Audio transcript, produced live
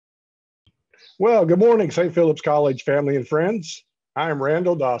Well, good morning, St. Philip's College family and friends. I am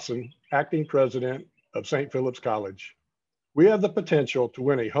Randall Dawson, acting president of St. Philip's College. We have the potential to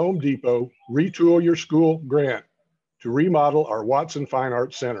win a Home Depot Retool Your School grant to remodel our Watson Fine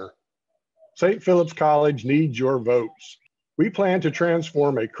Arts Center. St. Philip's College needs your votes. We plan to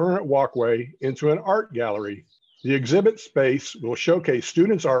transform a current walkway into an art gallery. The exhibit space will showcase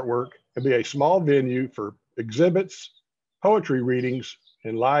students' artwork and be a small venue for exhibits, poetry readings,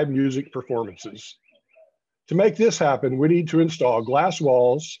 and live music performances. To make this happen, we need to install glass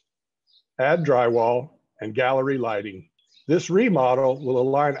walls, add drywall, and gallery lighting. This remodel will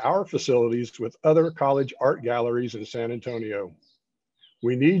align our facilities with other college art galleries in San Antonio.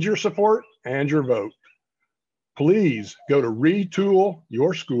 We need your support and your vote. Please go to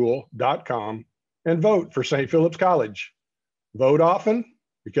retoolyourschool.com and vote for St. Philip's College. Vote often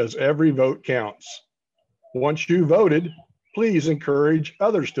because every vote counts. Once you voted, please encourage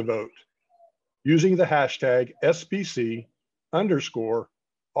others to vote using the hashtag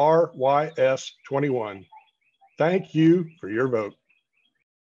SPC_RYS21. Thank you for your vote.